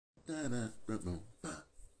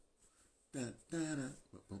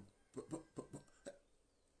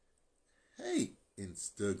Hey,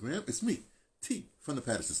 Instagram, it's me, T from the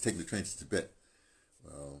Petition, taking the train to Tibet.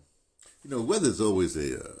 Well, weather is always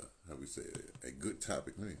a good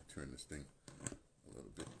topic. Let me turn this thing a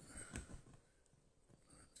little bit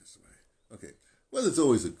this way. Okay, weather's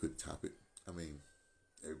always a good topic. I mean,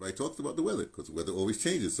 everybody talks about the weather because the weather always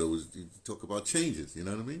changes. So you talk about changes, you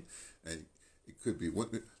know what I mean? And it could be one,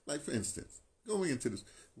 like for instance, going into this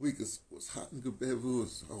week was hot and good.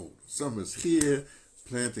 Summer's here.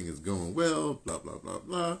 Planting is going well. Blah blah blah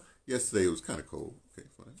blah. Yesterday it was kind of cold. Okay,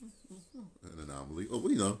 fine. An anomaly. Let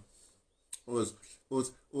me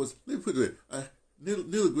put it away. Neil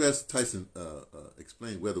deGrasse Tyson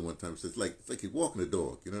explained weather one time. He says it's like you're walking a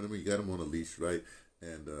dog. You know what I mean? You got him on a leash, right?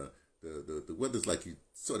 And the weather's like you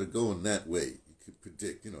sort of going that way. You could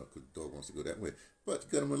predict, because the dog wants to go that way. But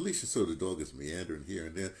you got him on a leash, so the dog is meandering here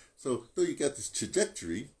and there. So though you got this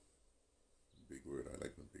trajectory, big word, I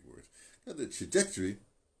like them big words. Got the trajectory,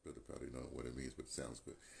 brother probably know what it means, but it sounds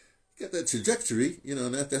good. You got that trajectory,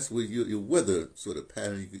 and that's where your weather sort of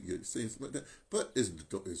pattern, you're seeing something like that. But it's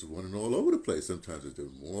running all over the place. Sometimes it's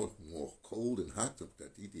more cold and hot. So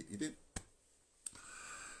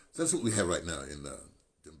that's what we have right now in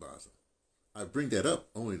DeBrother. I bring that up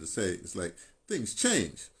only to say it's like things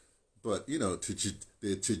change. But,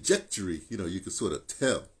 the trajectory, you can sort of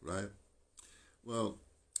tell, right? Well,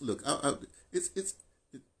 look, this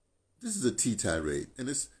is a tirade, and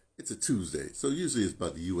it's a Tuesday. So usually it's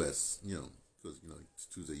about the U.S., because, it's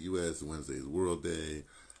Tuesday U.S., Wednesday is World Day,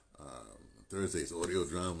 Thursday is audio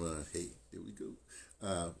drama. Hey, here we go.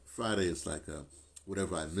 Friday is like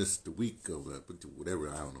whatever I missed the week of, whatever,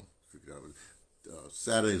 I don't know, figure out.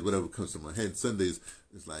 Saturday is whatever comes to my head. Sundays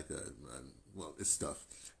is like, it's stuff.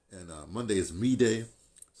 And Monday is me day.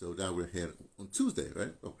 So now we're here on Tuesday,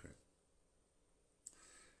 right? Okay.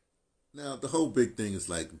 Now, the whole big thing is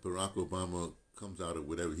like Barack Obama comes out of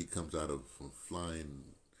whatever he comes out of from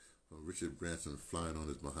Richard Branson flying on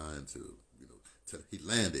his behind to he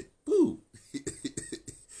landed. Boo!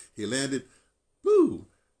 He landed. Boo!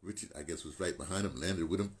 Richard, I guess, was right behind him, landed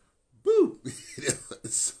with him. Boo!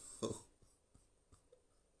 So,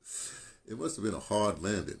 it must have been a hard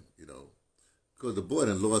landing, because the boy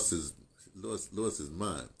then lost his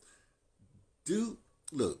mind.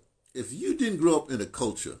 Look, if you didn't grow up in a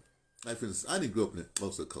culture, like for instance, I didn't grow up in a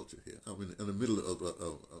closer culture here. I'm in the middle of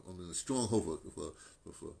I'm in a stronghold for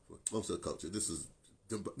closer culture. This is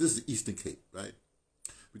the Eastern Cape, right?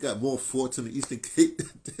 We got more forts in the Eastern Cape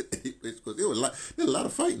because there was a lot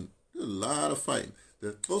of fighting. There was a lot of fighting.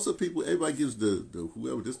 The closer people, everybody gives the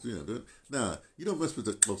whoever this, Nah, you don't mess with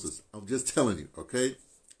the closest. I'm just telling you, okay?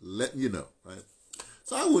 Letting you know, right?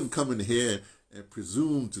 So I wouldn't come in here and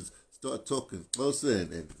presume to start talking closer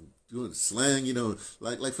and doing slang,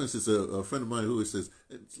 like for instance, a friend of mine who always says,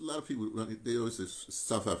 a lot of people, they always say,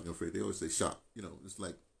 South African phrase, they always say shop, it's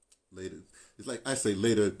like later. It's like I say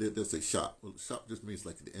later, they'll say shop. Well, shop just means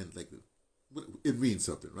like at the end, it means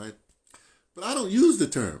something, right? But I don't use the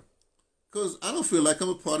term because I don't feel like I'm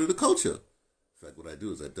a part of the culture. In fact, what I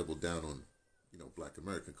do is I double down on, Black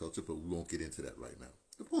American culture, but we won't get into that right now.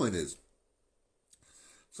 The point is,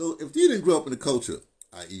 so if you didn't grow up in the culture,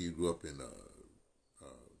 i.e. you grew up in,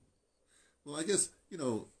 I guess,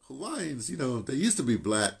 Hawaiians, they used to be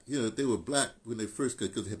black. They were black when they first got,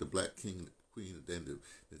 because they had the black king and queen, and then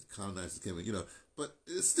the colonizers came in, but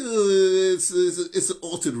it's still, it's an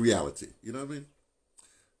altered reality, you know what I mean?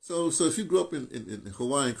 So if you grew up in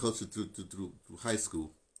Hawaiian culture through high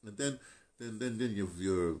school, and then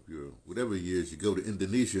your whatever years you go to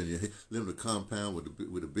Indonesia and you live in a compound with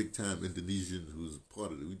a big time Indonesian who's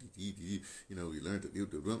part of the you learned to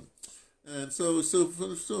and so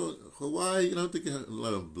Hawaii, I don't think you have a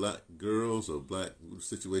lot of black girls or black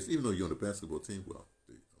situations, even though you're on a basketball team. Well,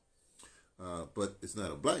 there you go. But it's not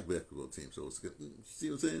a black basketball team, so it's good. See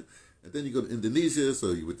what I'm saying? And then you go to Indonesia,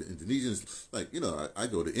 so you with the Indonesians, I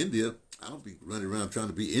go to India, I don't be running around trying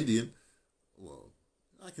to be Indian. Well,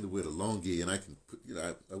 I can wear the longi and I can put,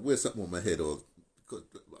 I wear something on my head, or because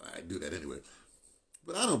I do that anyway.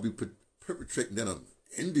 But I don't be perpetrating that I'm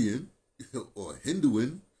Indian or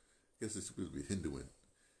Hinduan. I guess it's supposed to be Hinduan.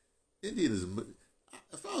 Indian is,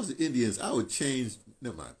 if I was the Indians, I would change.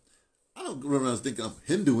 Never mind. I don't run around thinking I'm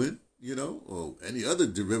Hinduan, or any other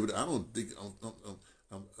derivative. I don't think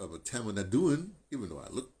I'm a Tamil Naduan, even though I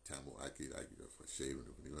look Tamil. I could go for a shave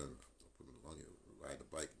and put it along here, ride the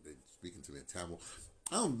bike, and they speaking to me in Tamil.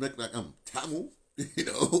 I don't look like I'm Tamil,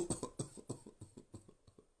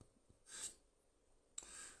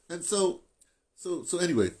 And so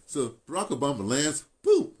anyway, so Barack Obama lands,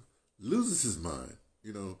 boom, loses his mind,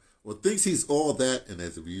 or thinks he's all that, and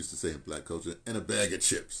as we used to say in black culture, and a bag of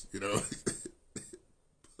chips, you know.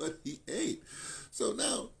 But he ain't. So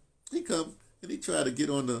now he come and he try to get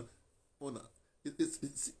on the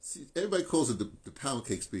see, everybody calls it the pound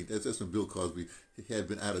cake speech. That's when Bill Cosby, he had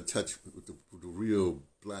been out of touch with the real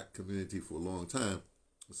black community for a long time.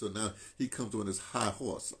 So now he comes on this high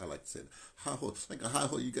horse. I like to say that. High horse, like a high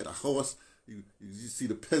horse. You got a horse. You see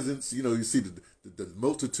the peasants. You know, you see the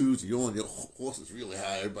multitudes. You're on your horse is really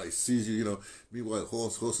high. Everybody sees you. You know. Meanwhile,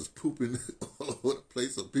 horse is pooping all over the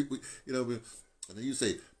place. So people, you know, and then you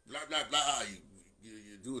say blah blah blah.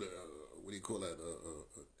 You do the what do you call that?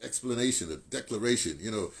 Explanation, a declaration.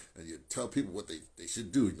 You know, and you tell people what they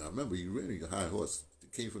should do. Now remember, you're riding a high horse.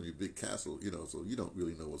 It came from your big castle. You know, so you don't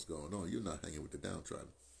really know what's going on. You're not hanging with the downtrodden.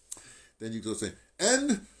 Then you go say,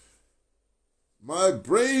 and my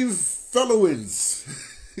brave fellowins.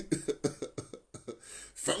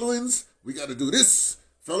 Fellowins, we got to do this.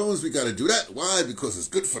 Fellowins, we got to do that. Why? Because it's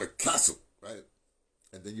good for the castle, right?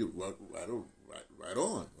 And then you right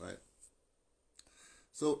on, right?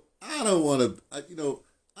 So I don't want to, I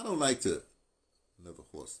don't like to, another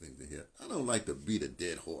horse thing to hear. I don't like to beat a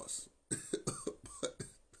dead horse. But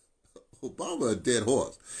Obama a dead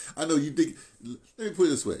horse. I know you think, let me put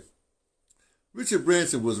it this way. Richard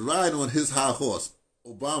Branson was riding on his high horse,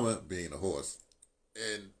 Obama being a horse,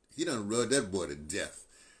 and he done rode that boy to death.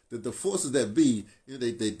 The forces that be, you know,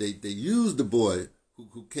 they used the boy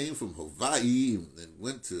who came from Hawaii and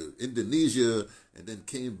went to Indonesia and then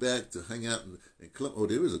came back to hang out in Colombia. Oh,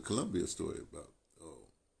 there is a Colombia story about,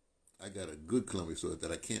 I got a good Colombia story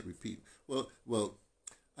that I can't repeat. Well,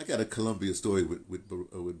 I got a Colombia story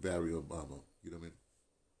with Barry Obama, you know what I mean?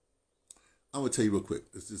 I'm going to tell you real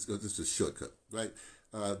quick. This is a shortcut, right?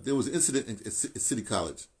 There was an incident at City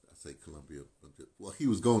College. I say Columbia. Well, he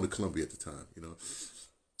was going to Columbia at the time, you know.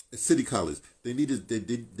 At City College, they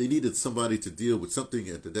needed somebody to deal with something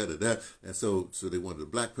and so they wanted a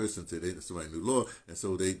black person to somebody who knew law, and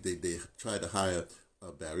so they tried to hire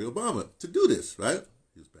Barry Obama to do this, right?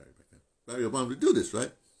 He was Barry back then. Barry Obama to do this,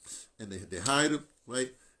 right? And they hired him,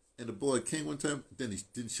 right? And the boy came one time, then he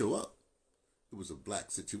didn't show up. It was a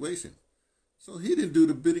black situation. So he didn't do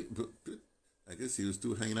the bidding. I guess he was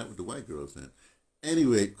still hanging out with the white girls then.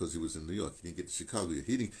 Anyway, because he was in New York, he didn't get to Chicago yet.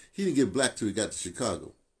 He didn't get black till he got to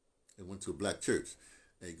Chicago, and went to a black church.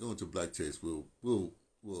 And going to a black church will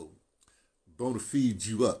bona fide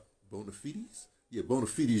you up. Bona fides? Yeah, bona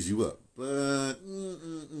fides you up. But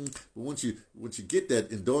once you get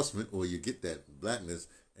that endorsement or you get that blackness,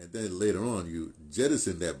 and then later on you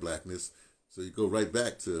jettison that blackness, so you go right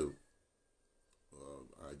back to,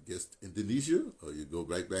 I guess, Indonesia, or you go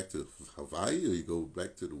right back to Hawaii, or you go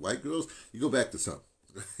back to the white girls. You go back to something,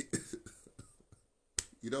 right?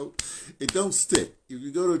 You know, it don't stick. If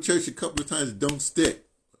you go to a church a couple of times, it don't stick.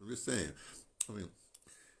 I'm just saying. I mean,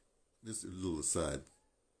 this is a little aside.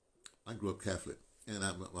 I grew up Catholic, and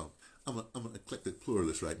I'm an eclectic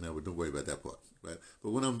pluralist right now, but don't worry about that part, right?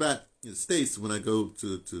 But when I'm back in the States, when I go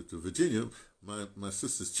to Virginia, my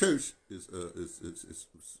sister's church is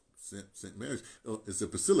St. Mary's. Oh, it's a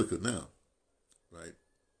basilica now, right?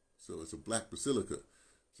 So it's a black basilica.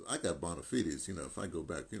 So I got bona fides, you know. If I go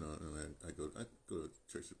back, you know, and I go to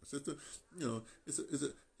church with my sister, you know, it's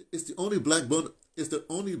the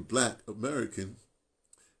only black American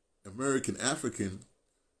African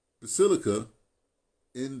basilica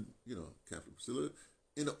in, you know, Catholic basilica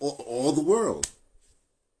in all the world.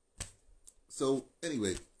 So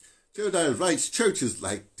anyway, Jedediah Wright's church is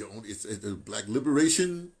like it's a black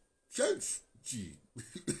liberation church. Gee.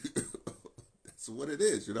 That's what it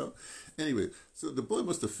is, you know. Anyway, so the boy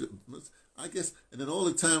must have, I guess, and then all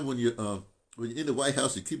the time when you're in the White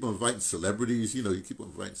House, you keep on inviting celebrities. You know, you keep on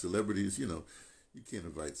inviting celebrities. You know, you can't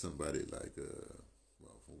invite somebody like,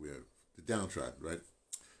 from where the downtrodden, right?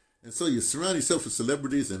 And so you surround yourself with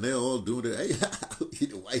celebrities, and they're all doing it. Hey,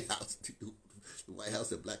 the White House, the White House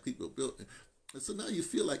that black people built. And so now you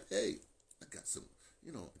feel like, hey, I got some,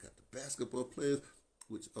 you know, I got the basketball players,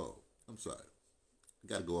 which, I'm sorry, I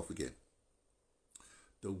got to go off again.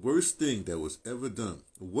 The worst thing that was ever done,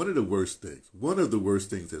 one of the worst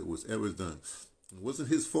things that was ever done, it wasn't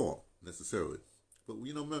his fault necessarily. But,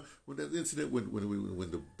 you know, when that incident, when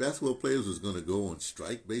the basketball players was going to go on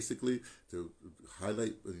strike, basically, to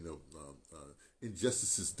highlight, you know,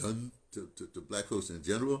 injustices done to black folks in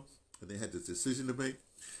general, and they had this decision to make.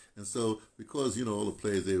 And so, because, you know, all the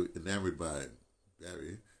players, they were enamored by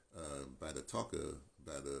Barry, by the talker,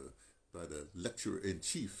 by the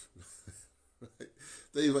lecturer-in-chief, right?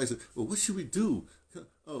 They said, well, what should we do?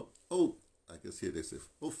 Oh, I guess here they say,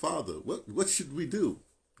 oh, Father, what should we do?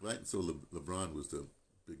 Right? And so LeBron was the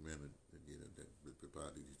big man, and you know, the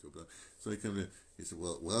So he came in. He said,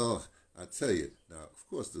 "Well, I tell you now. Of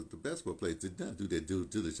course, the basketball players did not do their due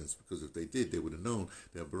diligence because if they did, they would have known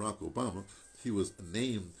that Barack Obama, he was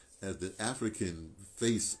named as the African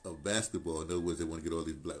face of basketball. In other words, they want to get all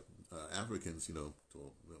these black Africans,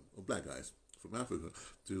 or black guys from Africa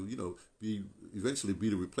to, eventually be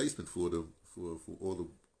the replacement for all the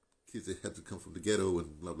kids that had to come from the ghetto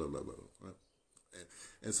and blah blah blah blah. Right?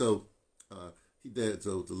 And so he did.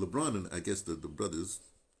 So the LeBron and I guess the brothers,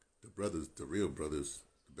 the real brothers,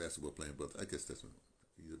 the basketball playing brothers. I guess that's what.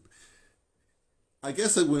 I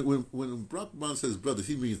guess that when Barack Obama says brothers,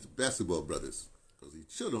 he means the basketball brothers because he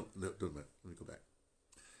should have. No, doesn't matter. Let me go back.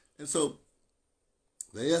 And so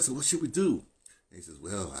they asked him, "What should we do?" And he says,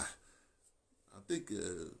 "Well, I think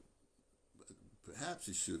perhaps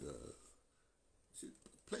you should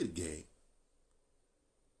play the game."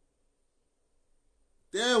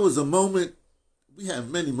 There was a moment. We have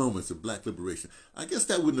many moments of black liberation. I guess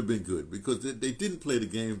that wouldn't have been good because they didn't play the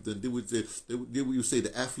game. Then they would say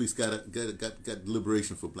the athletes got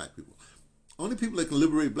liberation for black people. Only people that can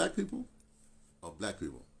liberate black people are black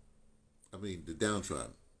people. I mean, the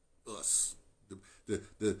downtrodden, us,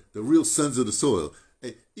 the real sons of the soil.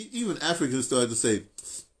 Hey, even Africans started to say,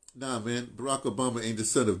 "Nah, man, Barack Obama ain't the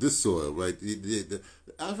son of this soil, right?" The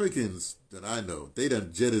Africans that I know, they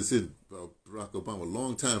done jettisoned Barack Obama a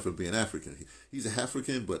long time for being African. He's an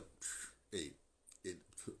African, but hey,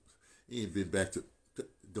 he ain't been back to.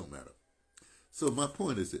 Don't matter. So my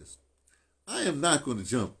point is this: I am not going to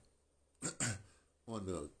jump on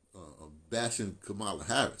the bashing Kamala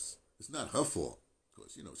Harris. It's not her fault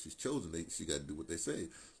because she's chosen. She got to do what they say.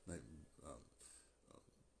 Like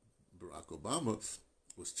Barack Obama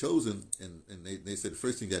was chosen, and they said the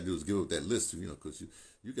first thing you got to do is give up that list, because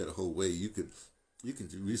you got a whole way you can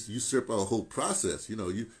usurp our whole process.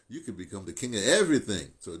 You can become the king of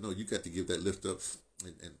everything. So no, you got to give that list up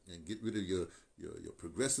and get rid of your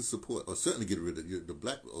progressive support, or certainly get rid of the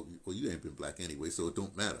black. Well, you ain't been black anyway, so it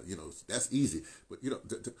don't matter. That's easy. But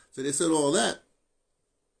so they said all that,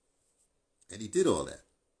 and he did all that,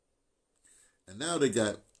 and now they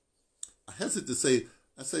got. I hesitate to say.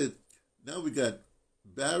 I say now we got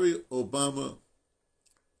Barry Obama.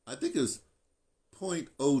 I think it's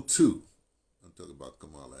 0.02. I'm talking about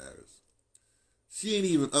Kamala Harris. She ain't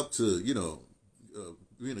even up to,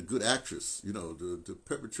 being a good actress, to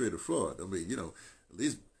perpetrate a fraud. I mean, at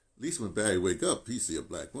least when Barry wake up, he see a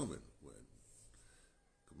black woman. When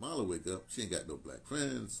Kamala wake up, she ain't got no black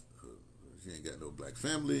friends. She ain't got no black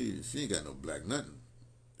family. She ain't got no black nothing.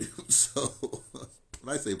 So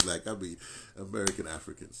when I say black, I mean American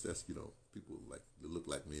Africans. That's, people that look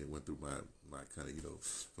like me and went through my kind of,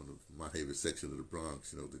 from my favorite section of the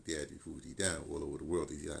Bronx, the daddy who's down all over the world.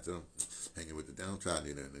 He's hanging with the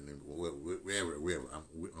downtrodden and wherever.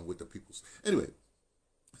 I'm with the peoples. Anyway,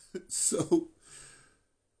 so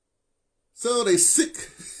they sick.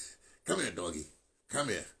 Come here, doggy. Come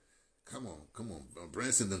here. Come on.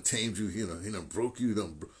 Branson done tamed you. He done broke you.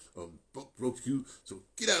 Broke you. So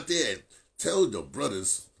get out there and tell the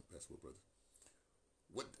brothers, basketball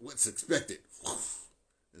brothers, what's expected.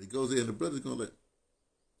 And he goes there, and the brother's gonna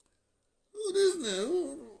who this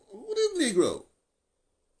Negro?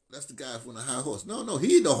 That's the guy from the high horse. No,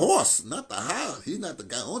 he the horse, not the high. He's not the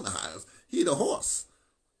guy on the high horse. He the horse.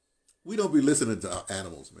 We don't be listening to our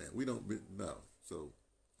animals, man. We don't be, no. So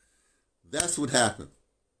that's what happened.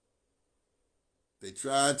 They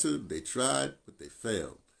tried, but they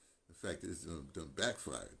failed. In fact, it's done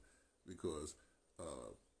backfired because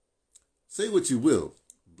say what you will,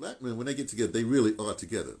 black men, when they get together, they really are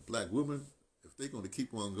together. Black women, if they're going to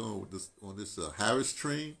keep on going with this on this Harris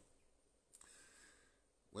train,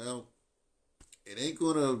 well, it ain't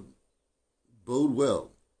going to bode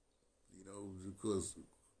well, because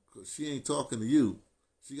she ain't talking to you.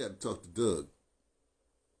 She got to talk to Doug.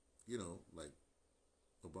 Like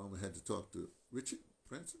Obama had to talk to Richard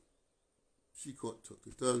Branson. She talked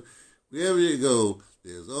to Doug. Wherever you go,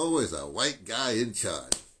 there's always a white guy in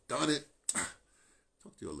charge. Darn it.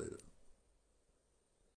 Talk to you later.